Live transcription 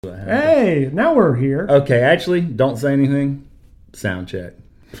Hey, now we're here. Okay, actually, don't say anything. Sound check.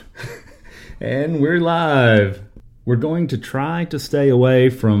 And we're live. We're going to try to stay away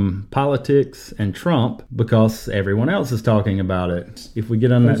from politics and Trump because everyone else is talking about it. If we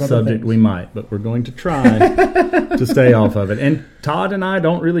get on that subject, we might, but we're going to try to stay off of it. And Todd and I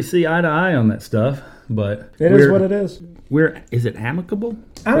don't really see eye to eye on that stuff, but it is what it is. Is it amicable?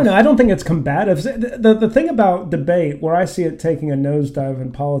 I don't know. I don't think it's combative. The thing about debate, where I see it taking a nosedive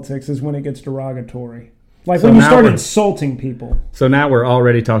in politics, is when it gets derogatory. Like when you start insulting people. So now we're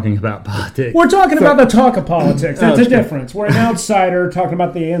already talking about politics. We're talking about the talk of politics. That's a difference. We're an outsider talking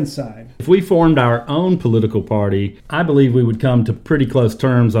about the inside. If we formed our own political party, I believe we would come to pretty close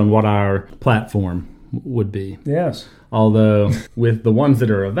terms on what our platform would be. Yes. Although with the ones that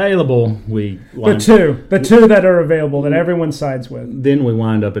are available, the two that are available that everyone sides with. Then we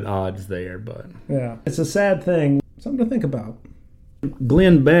wind up at odds there. But yeah, it's a sad thing. Something to think about.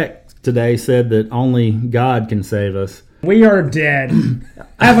 Glenn Beck today said that only God can save us. We are dead.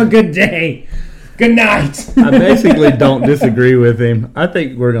 Have a good day. Good night. I basically don't disagree with him. I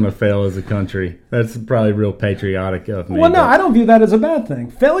think we're going to fail as a country. That's probably real patriotic of me. Well, no, I don't view that as a bad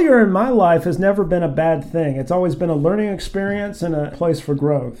thing. Failure in my life has never been a bad thing. It's always been a learning experience and a place for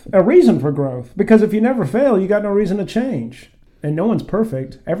growth, a reason for growth. Because if you never fail, you got no reason to change. And no one's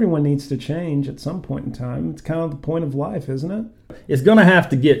perfect. Everyone needs to change at some point in time. It's kind of the point of life, isn't it? It's going to have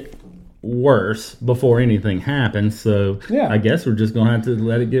to get worse before anything happens, so yeah. I guess we're just going to have to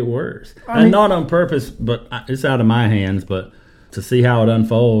let it get worse. And not on purpose, but it's out of my hands, but to see how it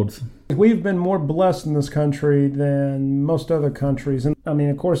unfolds. We've been more blessed in this country than most other countries. And I mean,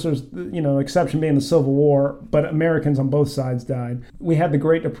 of course, there's, exception being the Civil War, but Americans on both sides died. We had the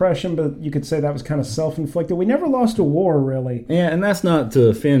Great Depression, but you could say that was kind of self-inflicted. We never lost a war, really. Yeah, and that's not to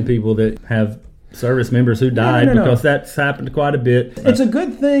offend people that have service members who died, because that's happened quite a bit. It's a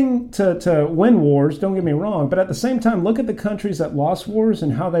good thing to win wars, don't get me wrong, but at the same time, look at the countries that lost wars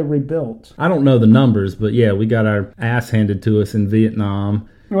and how they rebuilt. I don't know the numbers, but yeah, we got our ass handed to us in Vietnam.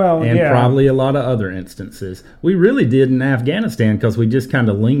 And probably a lot of other instances. We really did in Afghanistan because we just kind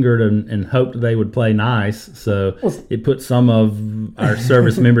of lingered and hoped they would play nice. So it put some of our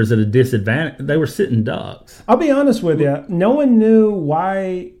service members at a disadvantage. They were sitting ducks. I'll be honest with you. No one knew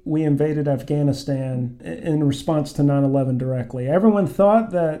why we invaded Afghanistan in response to 9/11 directly. Everyone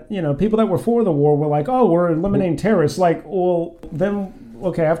thought that, people that were for the war were like, oh, we're eliminating terrorists. Like, well, then...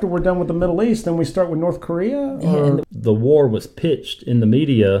 Okay, after we're done with the Middle East, then we start with North Korea? And the war was pitched in the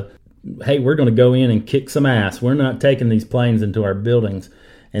media, hey, we're going to go in and kick some ass. We're not taking these planes into our buildings.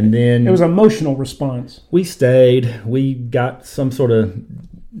 And then... It was an emotional response. We stayed. We got some sort of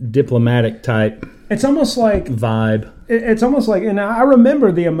diplomatic type... It's almost like... Vibe. It's almost like... And I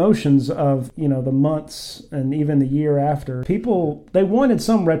remember the emotions of, the months and even the year after. People, they wanted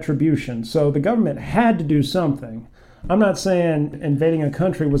some retribution. So the government had to do something. I'm not saying invading a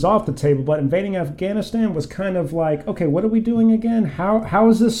country was off the table, but invading Afghanistan was kind of like, okay, what are we doing again? How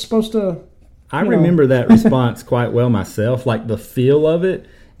is this supposed to... I remember that response quite well myself, like the feel of it.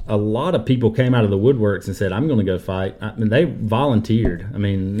 A lot of people came out of the woodworks and said, I'm going to go fight. I mean, they volunteered. I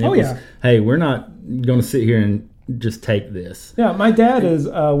mean, hey, we're not going to sit here and just take this. Yeah, my dad was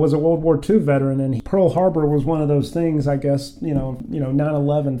a World War II veteran, and Pearl Harbor was one of those things, I guess,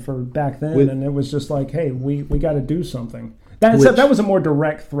 9/11 for back then, and it was just like, hey, we got to do something. That was a more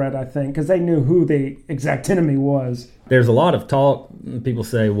direct threat, I think, because they knew who the exact enemy was. There's a lot of talk. People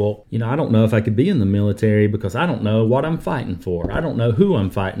say, well, I don't know if I could be in the military because I don't know what I'm fighting for. I don't know who I'm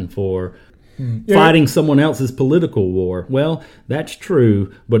fighting for. Fighting someone else's political war. Well, that's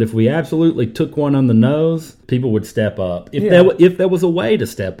true, but if we absolutely took one on the nose, people would step up. If there was a way to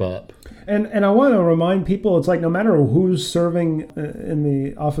step up. And I want to remind people, it's like no matter who's serving in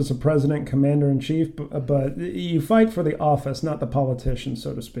the office of president, commander-in-chief, but you fight for the office, not the politician,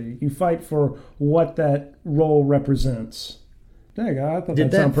 so to speak. You fight for what that role represents. There you go. I thought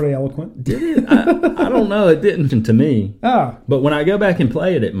that sounded pretty eloquent. Did it? I don't know. It didn't to me. But when I go back and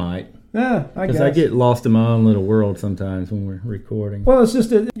play it, it might. Yeah, I guess. Because I get lost in my own little world sometimes when we're recording. Well, it's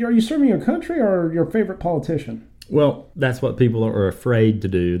just, are you serving your country or your favorite politician? Well, that's what people are afraid to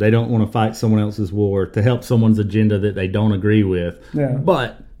do. They don't want to fight someone else's war to help someone's agenda that they don't agree with. Yeah.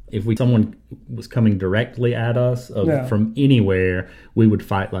 But if someone was coming directly at us from anywhere, we would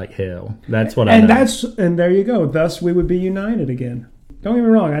fight like hell. That's what I know. And there you go. Thus, we would be united again. Don't get me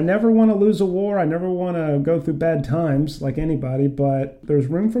wrong, I never want to lose a war. I never want to go through bad times like anybody, but there's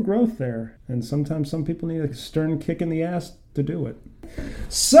room for growth there. And sometimes some people need a stern kick in the ass to do it.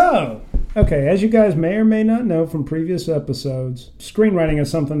 So, okay, as you guys may or may not know from previous episodes, screenwriting is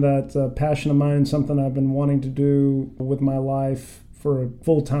something that's a passion of mine, something I've been wanting to do with my life for a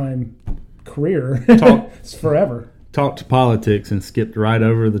full-time career. Talk- It's forever. Talked politics and skipped right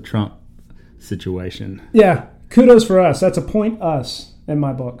over the Trump situation. Yeah, kudos for us. That's a point us in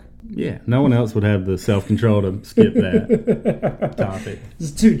my book. Yeah, no one else would have the self-control to skip that topic.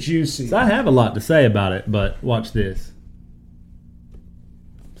 It's too juicy. So I have a lot to say about it, but watch this.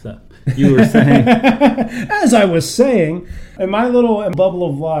 So you were saying... As I was saying, in my little bubble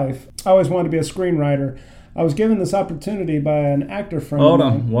of life, I always wanted to be a screenwriter. I was given this opportunity by an actor friend. Hold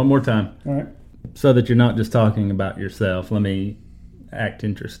on, one more time. All right. So that you're not just talking about yourself, let me act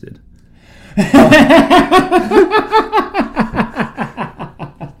interested.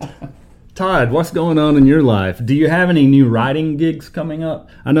 Todd, what's going on in your life? Do you have any new writing gigs coming up?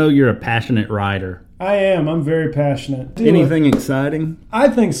 I know you're a passionate writer. I am. I'm very passionate. Anything exciting? I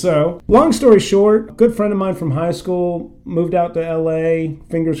think so. Long story short, a good friend of mine from high school moved out to LA,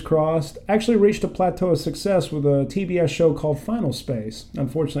 fingers crossed, actually reached a plateau of success with a TBS show called Final Space.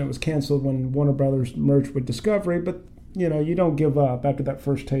 Unfortunately, it was canceled when Warner Brothers merged with Discovery, but you don't give up after that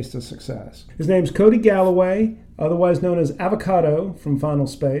first taste of success. His name's Cody Galloway, otherwise known as Avocado from Final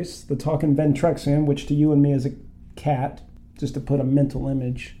Space, the talking Ventrexian, which to you and me is a cat, just to put a mental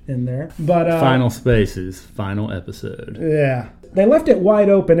image in there. But Final Space's final episode. Yeah. They left it wide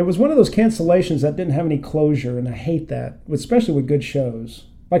open. It was one of those cancellations that didn't have any closure, and I hate that, especially with good shows.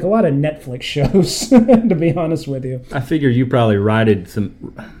 Like a lot of Netflix shows, to be honest with you. I figure you probably righted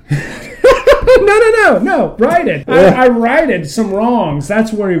some... No, righted. I righted some wrongs.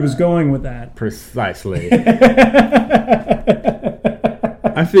 That's where he was going with that. Precisely.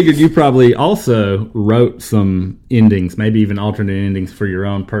 I figured you probably also wrote some endings, maybe even alternate endings for your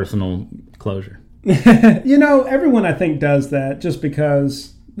own personal closure. Everyone I think does that just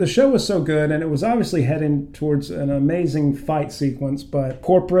because the show was so good and it was obviously heading towards an amazing fight sequence, but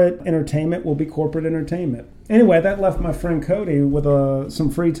corporate entertainment will be corporate entertainment. Anyway, that left my friend Cody with some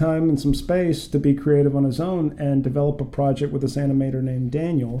free time and some space to be creative on his own and develop a project with this animator named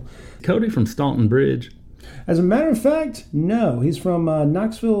Daniel. Cody from Staunton Bridge? As a matter of fact, no. He's from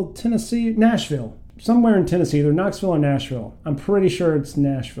Knoxville, Tennessee, Nashville. Somewhere in Tennessee, either Knoxville or Nashville. I'm pretty sure it's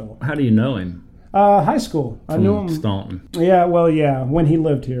Nashville. How do you know him? High school. I knew him. Staunton. Yeah, when he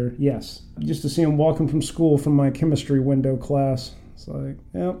lived here, yes. I used to see him walking from school from my chemistry window class. It's like,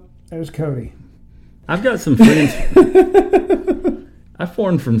 yep, there's Cody. I've got some friends. I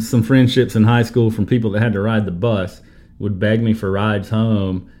formed from some friendships in high school from people that had to ride the bus, would beg me for rides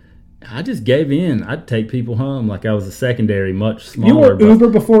home. I just gave in. I'd take people home like I was a secondary, much smaller You were bus. Uber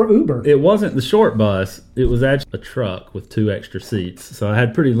before Uber. It wasn't the short bus. It was actually a truck with 2 extra seats. So I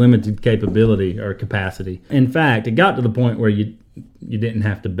had pretty limited capability or capacity. In fact, it got to the point where you didn't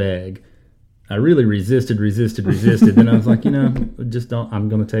have to beg. I really resisted. Then I was like, just don't. I'm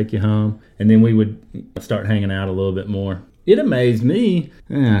going to take you home. And then we would start hanging out a little bit more. It amazed me.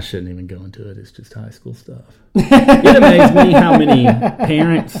 I shouldn't even go into it. It's just high school stuff. It amazed me how many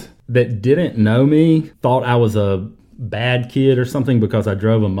parents that didn't know me thought I was a bad kid or something because I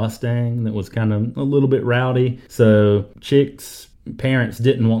drove a Mustang that was kind of a little bit rowdy. So parents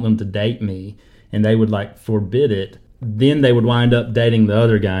didn't want them to date me, and they would forbid it. Then they would wind up dating the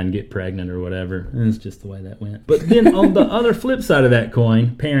other guy and get pregnant or whatever. And it's just the way that went. But then on the other flip side of that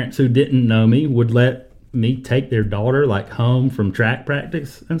coin, parents who didn't know me would let me take their daughter home from track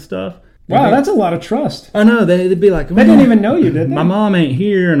practice and stuff. Wow, that's a lot of trust. I know. They'd be like, they didn't even know you, did they? My mom ain't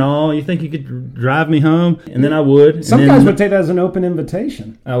here and all. You think you could drive me home? And then I would. Some guys would take that as an open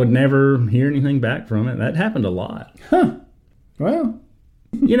invitation. I would never hear anything back from it. That happened a lot. Huh. Well.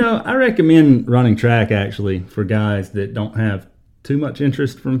 I recommend running track, actually, for guys that don't have too much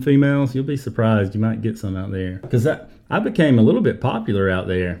interest from females. You'll be surprised. You might get some out there. Because I became a little bit popular out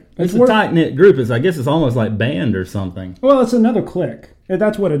there. It's a tight-knit group. I guess it's almost like band or something. Well, it's another clique.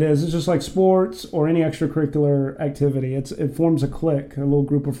 That's what it is. It's just like sports or any extracurricular activity. It forms a clique, a little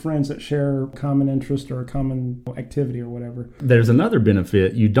group of friends that share common interest or a common activity or whatever. There's another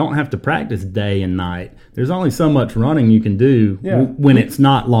benefit. You don't have to practice day and night. There's only so much running you can do when it's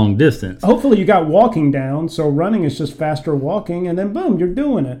not long distance. Hopefully you got walking down, so running is just faster walking, and then boom, you're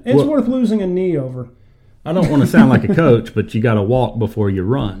doing it. It's worth losing a knee over. I don't want to sound like a coach, but you got to walk before you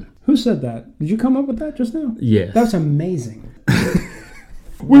run. Who said that? Did you come up with that just now? Yes. That's amazing.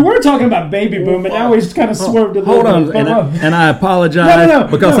 We were talking about baby boom, but now we just kind of swerved a little bit. Hold on, and I apologize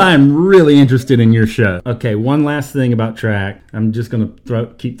because I am really interested in your show. Okay, one last thing about track. I'm just going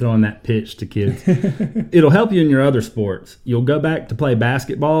to keep throwing that pitch to kids. It'll help you in your other sports. You'll go back to play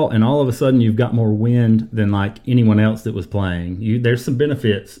basketball, and all of a sudden you've got more wind than anyone else that was playing. There's some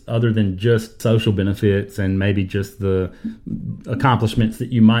benefits other than just social benefits and maybe just the accomplishments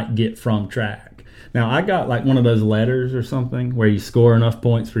that you might get from track. Now, I got like one of those letters or something where you score enough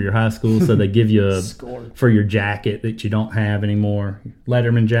points for your high school, so they give you a for your jacket that you don't have anymore,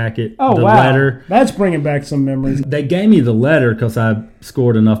 Letterman jacket. Oh, the wow. letter. That's bringing back some memories. They gave me the letter because I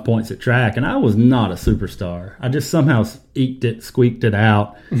scored enough points at track, and I was not a superstar. I just somehow squeaked it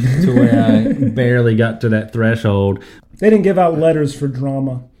out to where I barely got to that threshold. They didn't give out letters for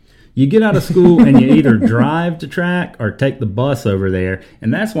drama. You get out of school and you either drive to track or take the bus over there.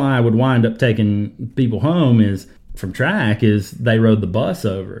 And that's why I would wind up taking people home from track is they rode the bus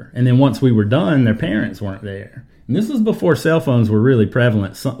over. And then once we were done, their parents weren't there. And this was before cell phones were really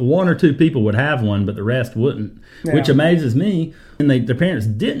prevalent. One or two people would have one, but the rest wouldn't, which amazes me. And their parents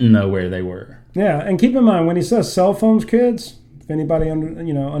didn't know where they were. Yeah, and keep in mind, when he says cell phones, kids, if anybody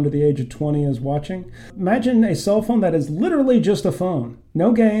under the age of 20 is watching, imagine a cell phone that is literally just a phone.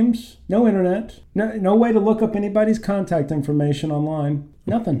 No games, no internet, no way to look up anybody's contact information online.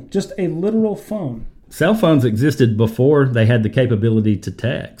 Nothing. Just a literal phone. Cell phones existed before they had the capability to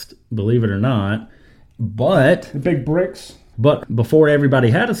text, believe it or not. But the big bricks. But before everybody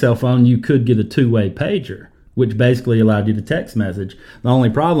had a cell phone, you could get a two-way pager, which basically allowed you to text message. The only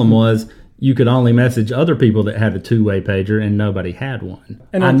problem was you could only message other people that had a two-way pager, and nobody had one.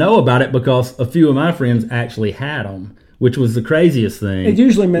 And I know about it because a few of my friends actually had them, which was the craziest thing. It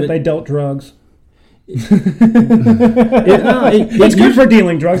usually meant they dealt drugs. It's good for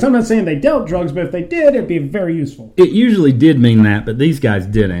dealing drugs. I'm not saying they dealt drugs, but if they did, it'd be very useful. It usually did mean that, but these guys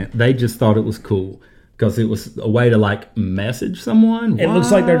didn't. They just thought it was cool because it was a way to, like, message someone. It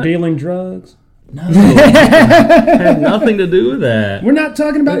looks like they're dealing drugs. No. It had nothing to do with that. We're not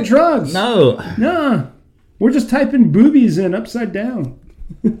talking about drugs. No. We're just typing boobies in upside down.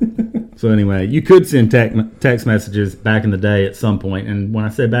 So anyway, you could send text messages back in the day at some point. And when I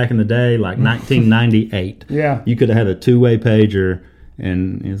say back in the day, like 1998, you could have had a two-way pager,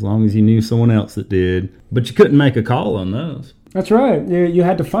 and as long as you knew someone else that did. But you couldn't make a call on those. That's right. You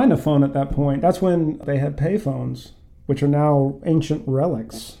had to find a phone at that point. That's when they had payphones, which are now ancient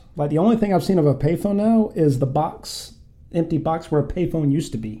relics. Like, the only thing I've seen of a payphone now is the empty box where a payphone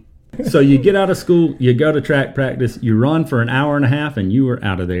used to be. So you get out of school, you go to track practice, you run for an hour and a half, and you are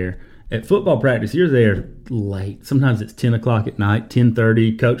out of there. At football practice, you're there late. Sometimes it's 10 o'clock at night,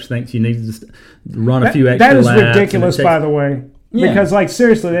 10:30. Coach thinks you need to run a few extra laps. That is ridiculous, by the way. Yeah. Because, like,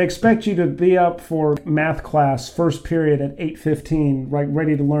 seriously, they expect you to be up for math class, first period at 8:15, like,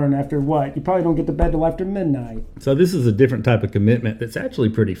 ready to learn after what? You probably don't get to bed till after midnight. So this is a different type of commitment that's actually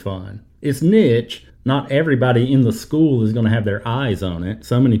pretty fun. It's niche. Not everybody in the school is going to have their eyes on it.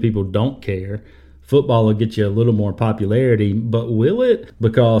 So many people don't care. Football will get you a little more popularity, but will it?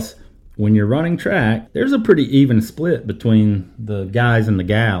 Because when you're running track, there's a pretty even split between the guys and the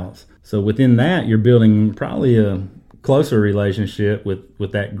gals. So within that, you're building probably a closer relationship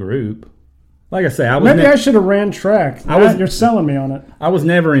with that group. Like I say, I should have ran track. You're selling me on it. I was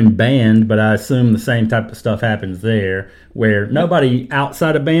never in band, but I assume the same type of stuff happens there, where nobody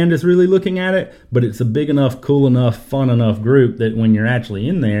outside of band is really looking at it, but it's a big enough, cool enough, fun enough group that when you're actually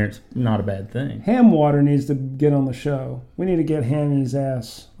in there, it's not a bad thing. Hamwater needs to get on the show. We need to get Hammy's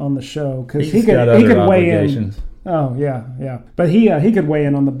ass on the show because he could weigh in. Oh yeah. But he could weigh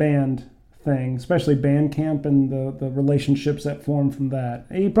in on the band thing, especially band camp and the relationships that form from that.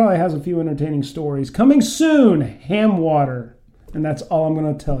 He probably has a few entertaining stories. Coming soon, Hamwater. And that's all I'm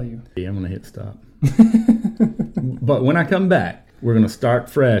going to tell you. Yeah, I'm going to hit stop. But when I come back, we're going to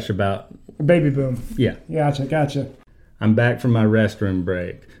start fresh about... Baby boom. Yeah. Gotcha. I'm back from my restroom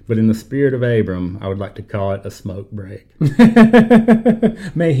break. But in the spirit of Abram, I would like to call it a smoke break.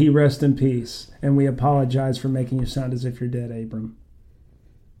 May he rest in peace. And we apologize for making you sound as if you're dead, Abram.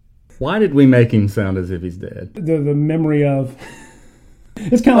 Why did we make him sound as if he's dead? The memory of...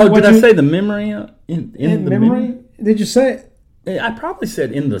 It's kind of like did I say the memory of... In the memory? Did you say it? I probably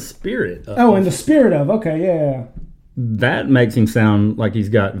said in the spirit of... Oh, in the spirit of. Okay, yeah. That makes him sound like he's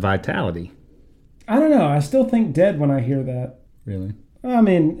got vitality. I don't know. I still think dead when I hear that. Really? I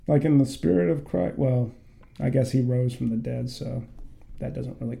mean, like in the spirit of Christ. Well, I guess he rose from the dead, so that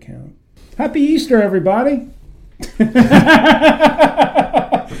doesn't really count. Happy Easter, everybody!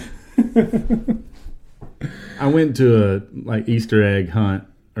 I went to a Easter egg hunt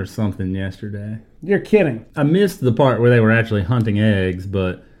or something yesterday. You're kidding. I missed the part where they were actually hunting eggs,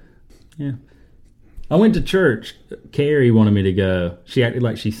 but yeah. I went to church. Carrie wanted me to go. She acted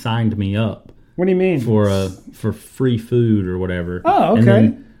like she signed me up. What do you mean? For free food or whatever. Oh, okay. And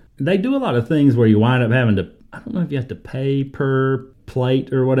then they do a lot of things where you wind up having to, I don't know if you have to pay per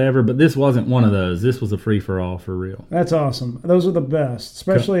plate or whatever, but this wasn't one of those. This was a free-for-all for real. That's awesome. Those are the best,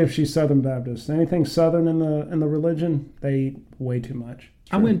 especially if she's Southern Baptist. Anything Southern in the religion, they eat way too much.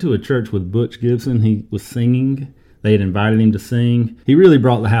 I went to a church with Butch Gibson. He was singing. They had invited him to sing. He really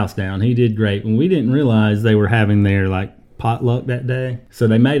brought the house down. He did great. And we didn't realize they were having their potluck that day. So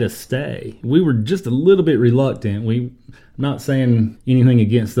they made us stay. We were just a little bit reluctant. I'm not saying anything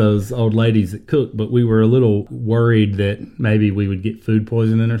against those old ladies that cook, but we were a little worried that maybe we would get food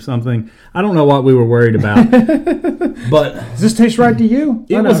poisoning or something. I don't know what we were worried about. But does this taste right to you?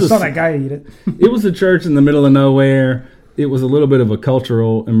 I saw that guy eat it. It was a church in the middle of nowhere. It was a little bit of a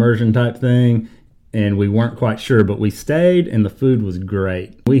cultural immersion type thing. And we weren't quite sure, but we stayed, and the food was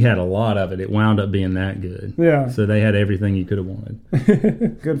great. We had a lot of it. It wound up being that good. Yeah. So they had everything you could have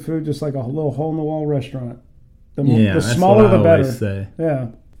wanted. Good food, just like a little hole-in-the-wall restaurant. The smaller, the better. Say. Yeah.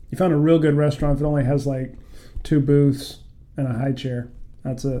 You found a real good restaurant that only has 2 booths and a high chair.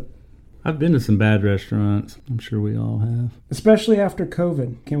 That's it. I've been to some bad restaurants. I'm sure we all have. Especially after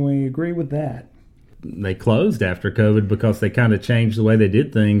COVID. Can we agree with that? They closed after COVID because they kind of changed the way they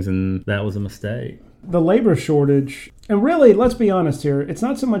did things, and that was a mistake. The labor shortage, and really, let's be honest here, it's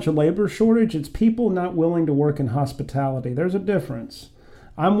not so much a labor shortage, it's people not willing to work in hospitality. There's a difference.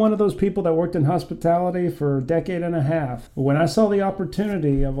 I'm one of those people that worked in hospitality for a decade and a half. When I saw the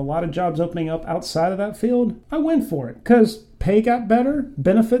opportunity of a lot of jobs opening up outside of that field, I went for it because pay got better,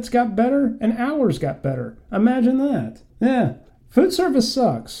 benefits got better, and hours got better. Imagine that. Yeah. Food service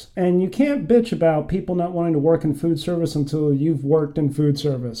sucks, and you can't bitch about people not wanting to work in food service until you've worked in food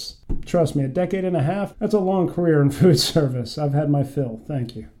service. Trust me, a decade and a half, that's a long career in food service. I've had my fill.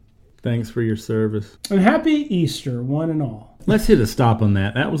 Thank you. Thanks for your service. And happy Easter, one and all. Let's hit a stop on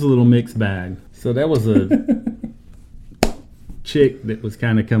that. That was a little mixed bag. So that was a chick that was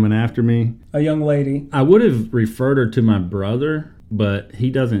kind of coming after me. A young lady. I would have referred her to my brother, but he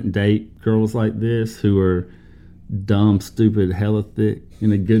doesn't date girls like this who are dumb, stupid, hella thick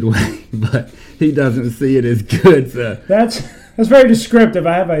in a good way, but he doesn't see it as good. So that's very descriptive.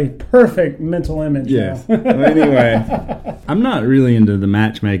 I have a perfect mental image. Yes. Well, anyway, I'm not really into the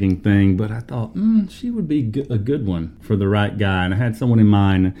matchmaking thing, but I thought she would be a good one for the right guy, and I had someone in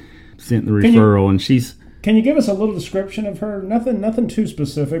mind. Sent the referral, and she's. Can you give us a little description of her? Nothing too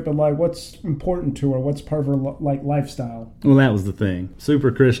specific, but what's important to her? What's part of her lifestyle? Well, that was the thing.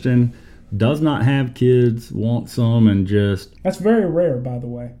 Super Christian. Does not have kids, wants some, and just... That's very rare, by the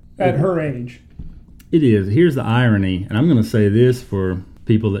way, at her age. It is. Here's the irony, and I'm going to say this for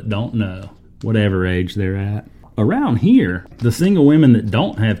people that don't know, whatever age they're at. Around here, the single women that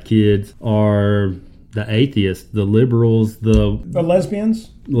don't have kids are the atheists, the liberals, the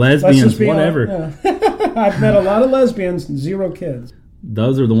lesbians? Lesbians, whatever. Yeah. I've met a lot of lesbians, 0 kids.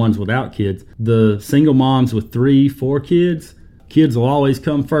 Those are the ones without kids. The single moms with 3, 4 kids... Kids will always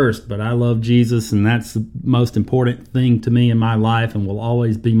come first, but I love Jesus, and that's the most important thing to me in my life and will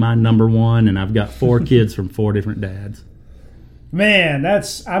always be my number one, and I've got 4 kids from 4 different dads. Man,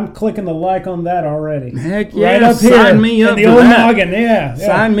 I'm clicking the like on that already. Heck yeah, right up here. Sign me up the for old that. noggin, yeah.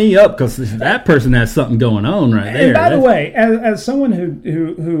 Sign me up, because that person has something going on right there. And by the way, as someone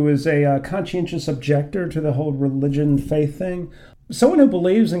who is a conscientious objector to the whole religion, faith thing, someone who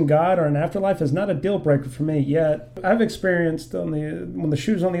believes in God or an afterlife is not a deal breaker for me yet. I've experienced when the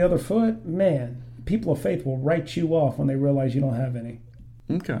shoe's on the other foot, man, people of faith will write you off when they realize you don't have any.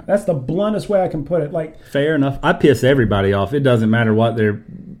 Okay. That's the bluntest way I can put it. Fair enough. I piss everybody off. It doesn't matter what their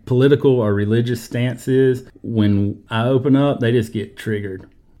political or religious stance is. When I open up, they just get triggered.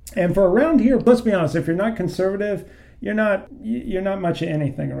 And for around here, let's be honest, if you're not conservative, you're not much of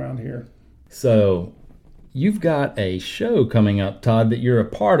anything around here. So... You've got a show coming up, Todd, that you're a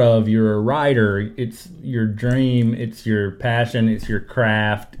part of. You're a writer. It's your dream. It's your passion. It's your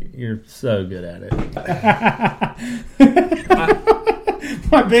craft. You're so good at it.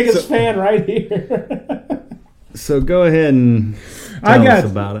 My biggest fan right here. So go ahead and tell us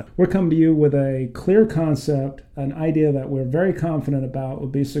about it. We're coming to you with a clear concept, an idea that we're very confident about will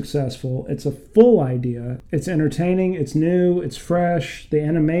be successful. It's a full idea. It's entertaining. It's new. It's fresh. The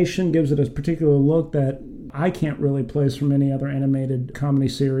animation gives it a particular look that I can't really place from any other animated comedy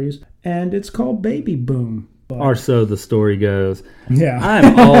series. And it's called Baby Boom. Or so the story goes. Yeah.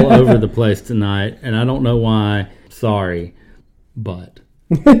 I'm all over the place tonight, and I don't know why. Sorry. But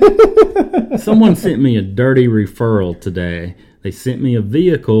someone sent me a dirty referral today. They sent me a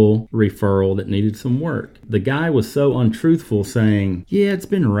vehicle referral that needed some work. The guy was so untruthful, saying, yeah, it's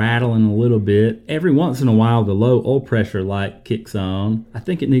been rattling a little bit. Every once in a while, the low oil pressure light kicks on. I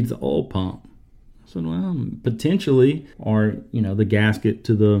think it needs an oil pump. So, well, potentially, or, the gasket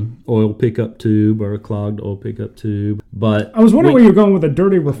to the oil pickup tube or a clogged oil pickup tube. But I was wondering where you're going with a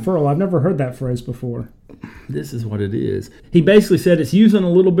dirty referral. I've never heard that phrase before. This is what it is. He basically said it's using a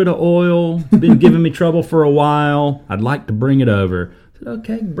little bit of oil. It's been giving me trouble for a while. I'd like to bring it over. I said,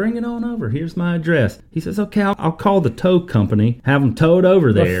 okay, bring it on over. Here's my address. He says, okay, I'll call the tow company, have them towed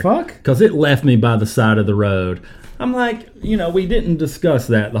over there. The fuck? Because it left me by the side of the road. I'm like, we didn't discuss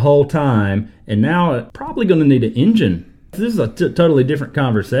that the whole time, and now it's probably going to need an engine. This is a totally different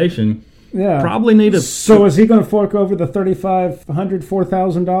conversation. Yeah. Probably need a... So is he going to fork over the $3,500,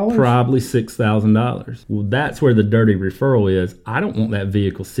 $4,000? Probably $6,000. Well, that's where the dirty referral is. I don't want that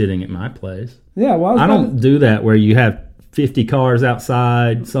vehicle sitting at my place. Yeah, well, I don't do that where you have 50 cars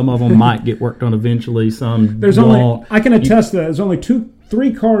outside. Some of them might get worked on eventually. Some won't. I can attest to that. There's only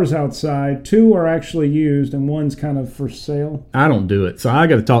 3 cars outside. 2 are actually used, and one's kind of for sale. I don't do it. So I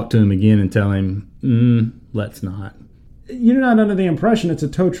got to talk to him again and tell him, let's not. You're not under the impression it's a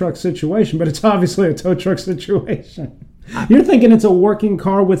tow truck situation, but it's obviously a tow truck situation. You're thinking it's a working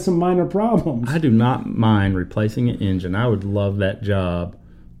car with some minor problems. I do not mind replacing an engine. I would love that job,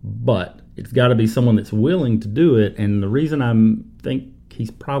 but it's got to be someone that's willing to do it. And the reason I think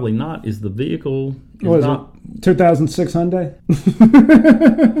he's probably not is the vehicle is what is not... it? 2006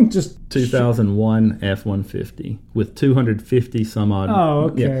 Hyundai? Just 2001 F-150 with 250 some odd. Oh,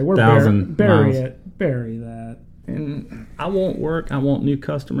 okay. Yeah, We're bury it. Bury that. And I want work. I want new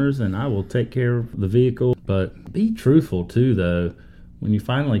customers, and I will take care of the vehicle. But be truthful, too, though. When you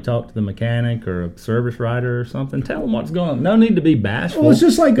finally talk to the mechanic or a service writer or something, tell them what's going on. No need to be bashful. Well, it's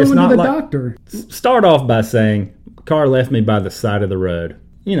just like going to the doctor. Start off by saying, car left me by the side of the road.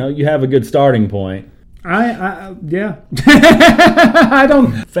 You have a good starting point. Yeah. I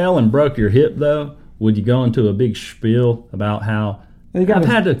don't... Fell and broke your hip, though. Would you go into a big spiel about how... I've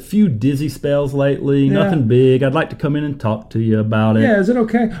had a few dizzy spells lately, nothing big. I'd like to come in and talk to you about it. Yeah, is it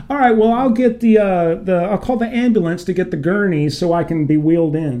okay? All right, well, I'll get I'll call the ambulance to get the gurney so I can be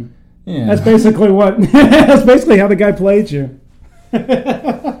wheeled in. Yeah. That's basically that's basically how the guy played you.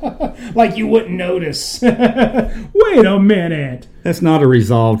 Like you wouldn't notice. Wait a minute. That's not a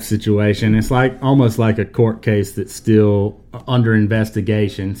resolved situation. It's almost like a court case that's still under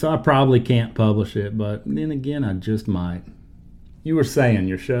investigation. So I probably can't publish it, but then again, I just might. You were saying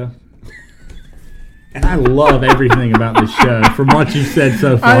your show. And I love everything about this show from what you've said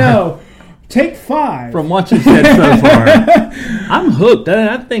so far. I know. Take 5. From what you've said so far. I'm hooked.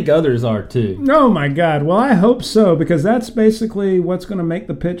 I think others are too. Oh my God. Well, I hope so, because that's basically what's going to make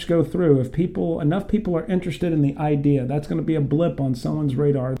the pitch go through. If enough people are interested in the idea, that's going to be a blip on someone's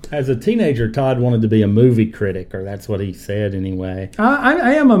radar. As a teenager, Todd wanted to be a movie critic, or that's what he said anyway.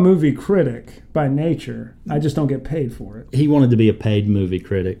 I am a movie critic by nature. I just don't get paid for it. He wanted to be a paid movie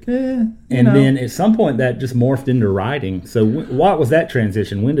critic. And then at some point that just morphed into writing. So what was that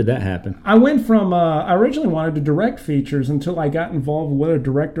transition? When did that happen? I went from, I originally wanted to direct features until I got involved with what a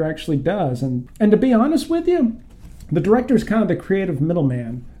director actually does. And to be honest with you, the director is kind of the creative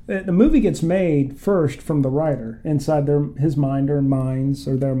middleman. The movie gets made first from the writer inside his mind or minds,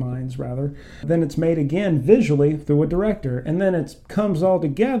 or their minds rather. Then it's made again visually through a director. And then it comes all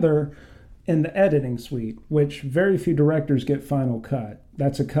together in the editing suite, which very few directors get final cut.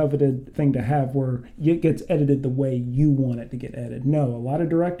 That's a coveted thing to have, where it gets edited the way you want it to get edited. No, a lot of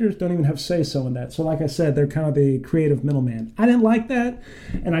directors don't even have say-so in that. So like I said, they're kind of the creative middleman. I didn't like that,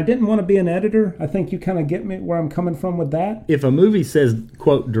 and I didn't want to be an editor. I think you kind of get me where I'm coming from with that. If a movie says,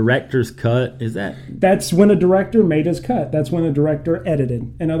 quote, director's cut, is that... That's when a director made his cut. That's when a director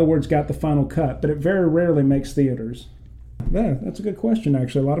edited. In other words, got the final cut. But it very rarely makes theaters. Yeah, that's a good question,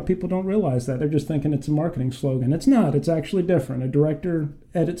 actually. A lot of people don't realize that. They're just thinking it's a marketing slogan. It's not. It's actually different. A director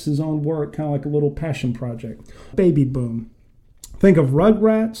edits his own work, kind of like a little passion project. Baby boom. Think of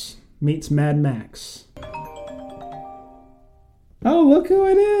Rugrats meets Mad Max. Oh, look who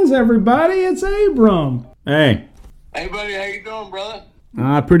it is, everybody. It's Abram. Hey. Hey, buddy. How you doing, brother?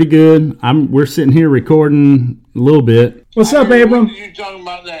 Pretty good. We're sitting here recording a little bit. What's up, Abram? You talking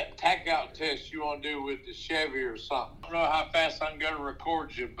about that tack-out test you want to do with the Chevy or something? I don't know how fast I'm going to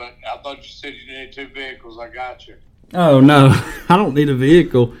record you, but I thought you said you needed 2 vehicles. I got you. Oh, no. I don't need a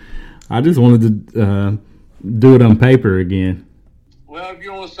vehicle. I just wanted to do it on paper again. Well, if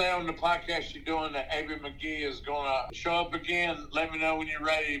you want to say on the podcast you're doing that Abram McGee is going to show up again, let me know when you're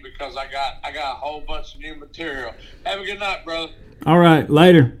ready, because I got a whole bunch of new material. Have a good night, brother. All right,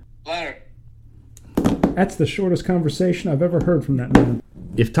 later. Later. That's the shortest conversation I've ever heard from that man.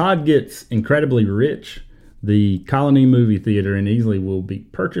 If Todd gets incredibly rich, the Colony Movie Theater in Easley will be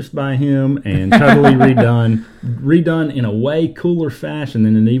purchased by him and totally redone. redone in a way cooler fashion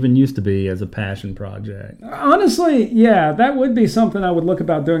than it even used to be as a passion project. Honestly, yeah, that would be something I would look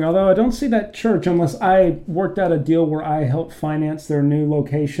about doing, although I don't see that church unless I worked out a deal where I helped finance their new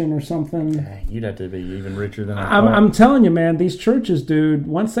location or something. Dang, you'd have to be even richer than I thought. I'm telling you, man, these churches, dude,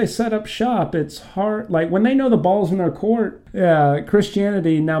 once they set up shop, it's hard. Like, when they know the ball's in their court, yeah,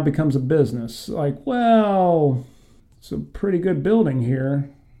 Christianity now becomes a business. Like, well, it's a pretty good building here.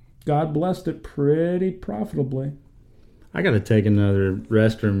 God blessed it pretty profitably. I got to take another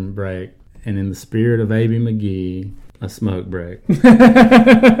restroom break, and in the spirit of A.B. McGee, a smoke break.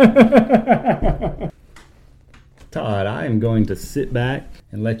 Todd, I am going to sit back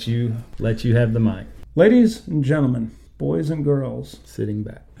and let you have the mic. Ladies and gentlemen, boys and girls, Sitting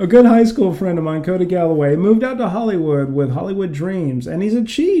back. a good high school friend of mine, Cody Galloway, moved out to Hollywood with Hollywood dreams, and he's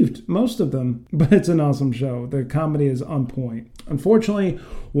achieved most of them. But it's an awesome show. The comedy is on point. Unfortunately,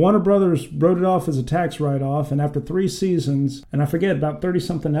 Warner Brothers wrote it off as a tax write-off, and after 3 seasons, and I forget, about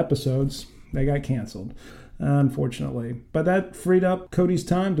 30-something episodes, they got canceled, unfortunately. But that freed up Cody's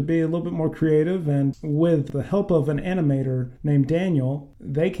time to be a little bit more creative, and with the help of an animator named Daniel,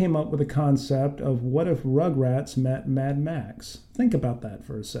 they came up with a concept of what if Rugrats met Mad Max. Think about that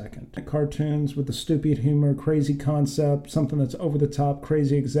for a second. Cartoons with the stupid humor, crazy concept, something that's over the top,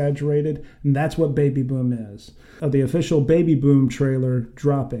 crazy exaggerated, and that's what Baby Boom is. The official Baby Boom trailer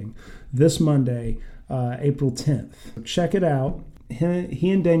dropping this Monday, April 10th. Check it out.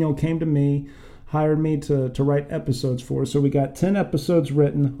 He and Daniel came to me, hired me to write episodes for us. So we got 10 episodes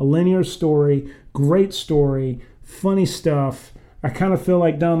written, a linear story, great story, funny stuff. I kind of feel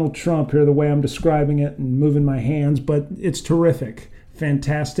like Donald Trump here, the way I'm describing it and moving my hands, but it's terrific.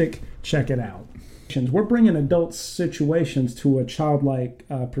 Fantastic. Check it out. We're bringing adult situations to a childlike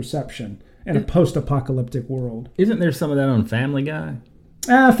perception in a post-apocalyptic world. Isn't there some of that on Family Guy?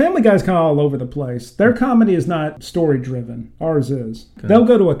 Family Guy's kind of all over the place. Their comedy is not story-driven. Ours is. Okay. They'll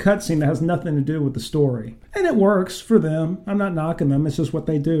go to a cutscene that has nothing to do with the story. And it works for them. I'm not knocking them. It's just what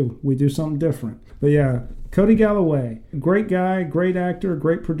they do. We do something different. But yeah, Cody Galloway, great guy, great actor,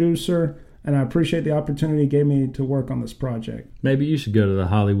 great producer, and I appreciate the opportunity he gave me to work on this project. Maybe you should go to the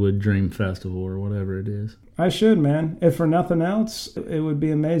Hollywood Dream Festival or whatever it is. I should, man. If for nothing else, it would be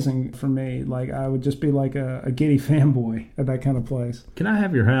amazing for me. Like, I would just be like a giddy fanboy at that kind of place. Can I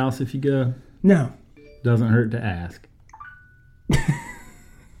have your house if you go? No. Doesn't hurt to ask.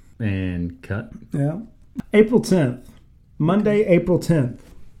 And cut. Yeah. April 10th. Monday, April 10th.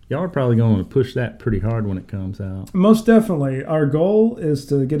 Y'all are probably going to push that pretty hard when it comes out. Most definitely. Our goal is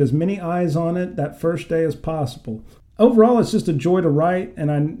to get as many eyes on it that first day as possible. Overall, it's just a joy to write,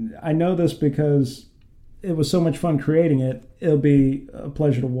 and I know this because it was so much fun creating it. It'll be a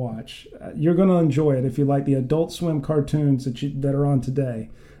pleasure to watch. You're going to enjoy it if you like the Adult Swim cartoons that are on today.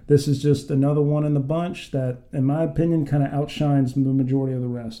 This is just another one in the bunch that, in my opinion, kind of outshines the majority of the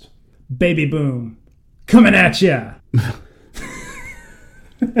rest. Baby Boom, coming at ya!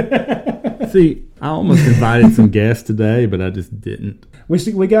 See, I almost invited some guests today, but I just didn't. We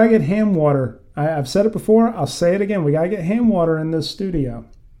gotta get ham water. I've said it before. I'll say it again. We gotta get ham water in this studio.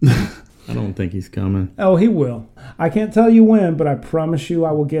 I don't think he's coming. Oh, he will. I can't tell you when, but I promise you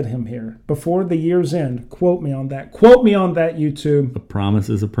I will get him here before the year's end. Quote me on that. Quote me on that, YouTube. A promise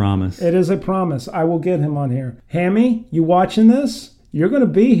is a promise. It is a promise. I will get him on here. Hammy, you watching this? You're going to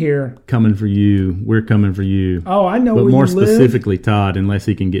be here. Coming for you. We're coming for you. Oh, I know but where more you live. specifically, Todd, unless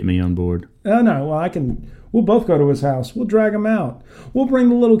he can get me on board. Oh, no. Well, we'll both go to his house. We'll drag him out. We'll bring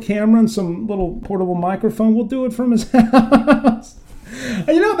the little camera and some little portable microphone. We'll do it from his house.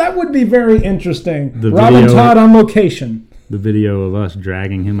 You know, that would be very interesting. Rob and Todd on location. The video of us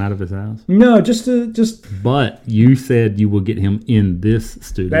dragging him out of his house? No, just. But you said you will get him in this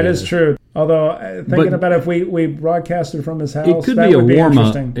studio. That is true. Although, thinking about if we broadcasted from his house, it could be a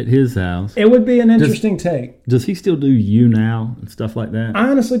warm-up at his house. It would be an interesting take. Does he still do You Now and stuff like that? I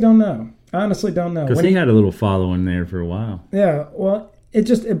honestly don't know. Because he had a little following there for a while. Yeah, well,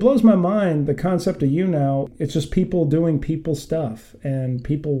 it blows my mind, the concept of You Now. It's just people doing people stuff and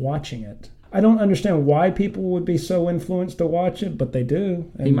people watching it. I don't understand why people would be so influenced to watch it, but they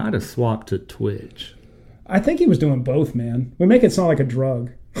do. And he might have swapped to Twitch. I think he was doing both, man. We make it sound like a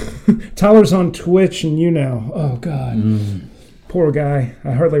drug. Tyler's on Twitch and You Now. Oh, God. Poor guy.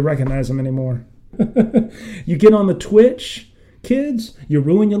 I hardly recognize him anymore. You get on the Twitch, kids, you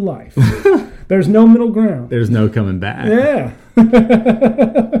ruin your life. There's no middle ground. There's no coming back. Yeah.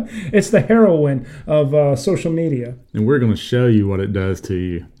 It's the heroin of social media. And we're going to show you what it does to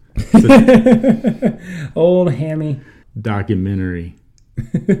you. Old Hammy. Documentary.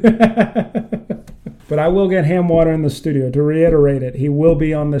 But I will get Ham Water in the studio. To reiterate it, he will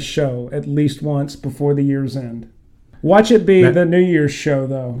be on the show at least once before the year's end. Watch it be the New Year's show,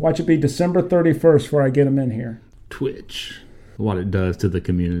 though. Watch it be December 31st before I get him in here. Twitch. What it does to the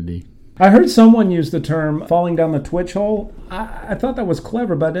community. I heard someone use the term falling down the Twitch hole. I thought that was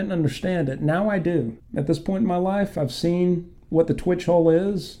clever, but I didn't understand it. Now I do. At this point in my life, I've seen what the Twitch hole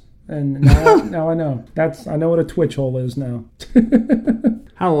is, and now I know. I know what a Twitch hole is now.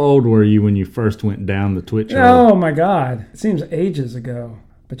 How old were you when you first went down the Twitch hole? Oh, my God. It seems ages ago,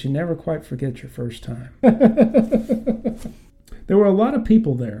 but you never quite forget your first time. There were a lot of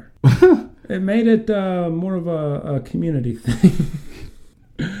people there. It made it more of a community thing.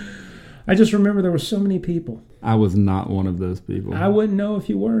 I just remember there were so many people. I was not one of those people. I wouldn't know if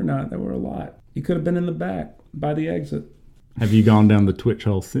you were or not. There were a lot. You could have been in the back by the exit. Have you gone down the Twitch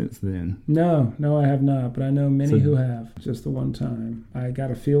hole since then? No, I have not, but I know many who have. Just the one time. I got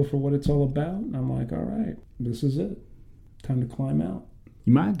a feel for what it's all about, and I'm like, all right, this is it. Time to climb out.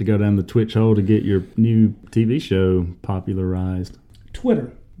 You might have to go down the Twitch hole to get your new TV show popularized.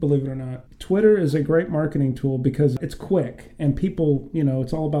 Twitter, believe it or not. Twitter is a great marketing tool because it's quick, and people,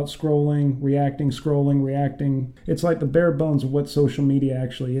 it's all about scrolling, reacting. It's like the bare bones of what social media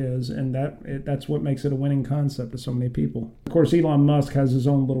actually is, and that's what makes it a winning concept to so many people. Of course, Elon Musk has his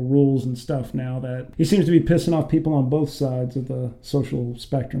own little rules and stuff now that he seems to be pissing off people on both sides of the social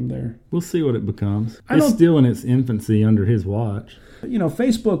spectrum there. We'll see what it becomes. It's still in its infancy under his watch.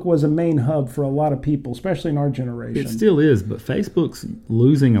 Facebook was a main hub for a lot of people, especially in our generation. It still is, but Facebook's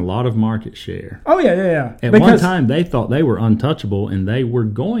losing a lot of market share. Oh, yeah. At one time, they thought they were untouchable, and they were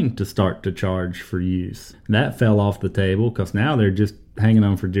going to start to charge for use. That fell off the table because now they're just hanging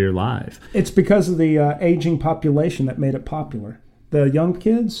on for dear life. It's because of the aging population that made it popular. The young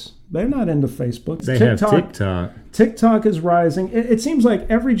kids, they're not into Facebook. They have TikTok. TikTok is rising. It seems like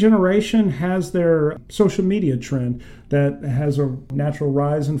every generation has their social media trend that has a natural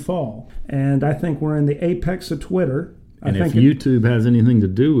rise and fall. And I think we're in the apex of Twitter. And if YouTube has anything to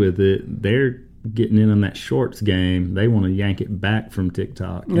do with it, they're getting in on that shorts game. They want to yank it back from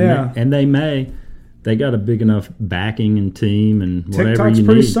TikTok. And they got a big enough backing and team and whatever you need. TikTok's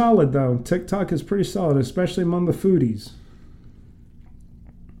pretty solid, though. TikTok is pretty solid, especially among the foodies.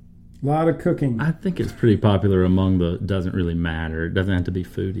 A lot of cooking. I think it's pretty popular among the doesn't really matter. It doesn't have to be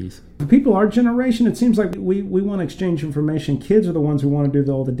foodies. The people our generation, it seems like we want to exchange information. Kids are the ones who want to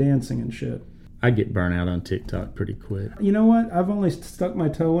do all the dancing and shit. I get burnt out on TikTok pretty quick. You know what? I've only stuck my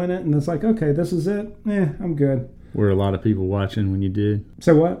toe in it, and it's like, okay, this is it. I'm good. Were a lot of people watching when you did?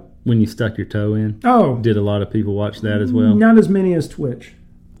 So what? When you stuck your toe in? Oh. Did a lot of people watch that as well? Not as many as Twitch.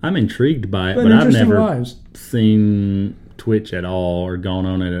 I'm intrigued by it, but I've never seen Twitch at all or gone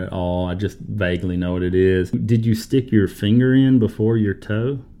on it at all. I just vaguely know what it is. Did you stick your finger in before your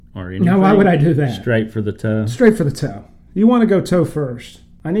toe or anything? No, why would I do that? Straight for the toe? Straight for the toe. You want to go toe first.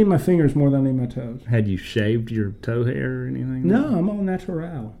 I need my fingers more than I need my toes. Had you shaved your toe hair or anything? No, I'm all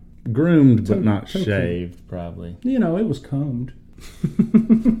natural. Groomed, but not shaved, probably. It was combed.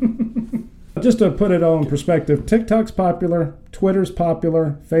 Just to put it all in perspective, TikTok's popular, Twitter's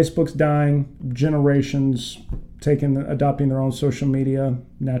popular, Facebook's dying, generations adopting their own social media,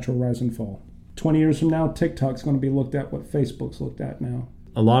 natural rise and fall. 20 years from now, TikTok's going to be looked at what Facebook's looked at now.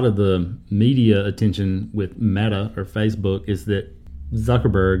 A lot of the media attention with Meta or Facebook is that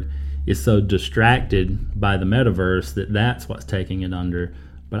Zuckerberg is so distracted by the metaverse that's what's taking it under.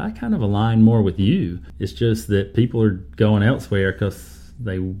 But I kind of align more with you. It's just that people are going elsewhere because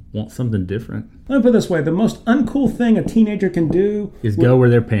they want something different. Let me put it this way. The most uncool thing a teenager can do is go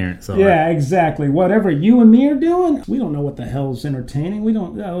where their parents are. Yeah, exactly. Whatever you and me are doing, we don't know what the hell's entertaining. We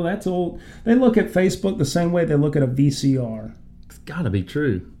don't know. That's old. They look at Facebook the same way they look at a VCR. It's got to be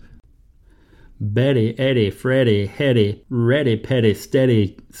true. Betty, Eddie, Freddie, Hetty, ready, petty,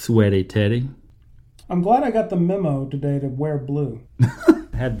 steady, sweaty, Teddy. I'm glad I got the memo today to wear blue.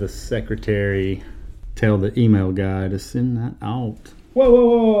 Had the secretary tell the email guy to send that out.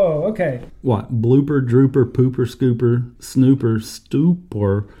 Whoa, okay. What? Blooper, drooper, pooper, scooper, snooper,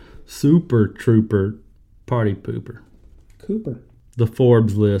 stupor, super trooper, party pooper. Cooper. The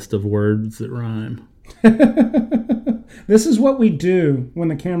Forbes list of words that rhyme. This is what we do when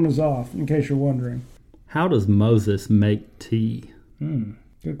the camera's off, in case you're wondering. How does Moses make tea?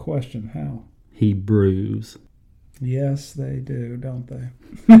 Good question. How? He brews. Yes, they do, don't they?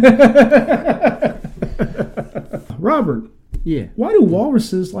 Robert. Yeah. Why do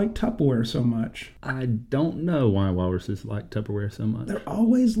walruses like Tupperware so much? I don't know why walruses like Tupperware so much. They're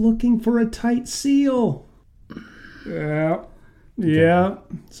always looking for a tight seal. Yeah. Yeah,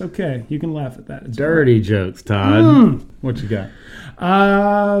 it's okay. You can laugh at that. It's Dirty jokes, Todd. What you got?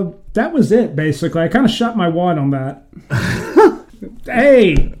 That was it, basically. I kind of shot my wad on that.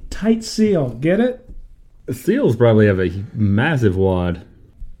 Hey, tight seal. Get it? Seals probably have a massive wad.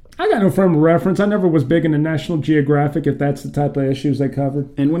 I got no frame of reference. I never was big into National Geographic, if that's the type of issues they covered.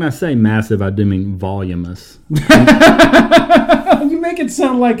 And when I say massive, I do mean voluminous. You make it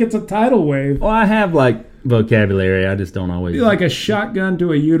sound like it's a tidal wave. Well, I have, like, vocabulary. I just don't always... You're like a shotgun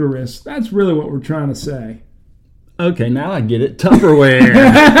to a uterus. That's really what we're trying to say. Okay, now I get it. Tupperware.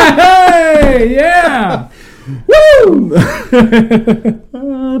 Hey, yeah. Woo!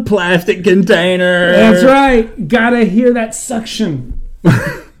 Plastic container. That's right. Gotta hear that suction.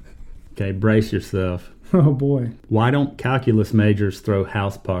 Okay, brace yourself. Oh, boy. Why don't calculus majors throw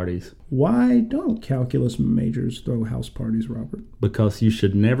house parties? Why don't calculus majors throw house parties, Robert? Because you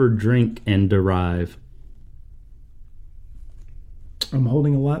should never drink and derive. I'm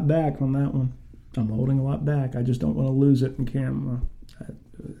holding a lot back on that one. I'm holding a lot back. I just don't want to lose it in camera.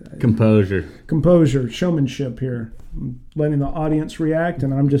 Composure, showmanship here. I'm letting the audience react,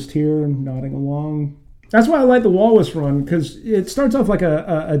 and I'm just here nodding along. That's why I like the Walrus Run, because it starts off like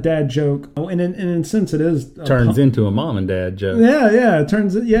a dad joke, and in a sense it is. Turns into a mom and dad joke.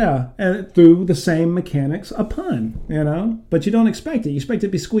 Yeah, and through the same mechanics, a pun, But you don't expect it. You expect it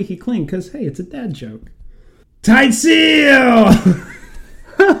to be squeaky clean, because, hey, it's a dad joke. Tight seal!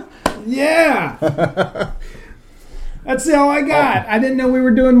 Yeah! That's all I got. I didn't know we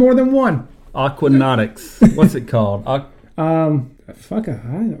were doing more than one. Aquanautics. What's it called? Where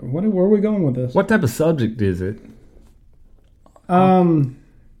are we going with this? What type of subject is it?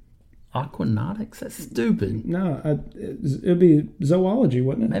 Aquanautics? That's stupid. No, it'd be zoology,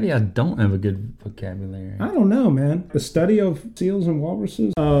 wouldn't it? Maybe I don't have a good vocabulary. I don't know, man. The study of seals and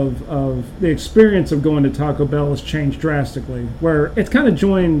walruses, of the experience of going to Taco Bell has changed drastically. Where it's kind of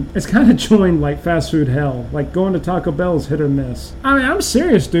joined like fast food hell. Like going to Taco Bell is hit or miss. I mean, I'm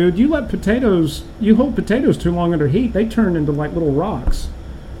serious, dude. You hold potatoes too long under heat, they turn into like little rocks.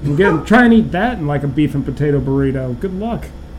 Try and eat that in like a beef and potato burrito. Good luck.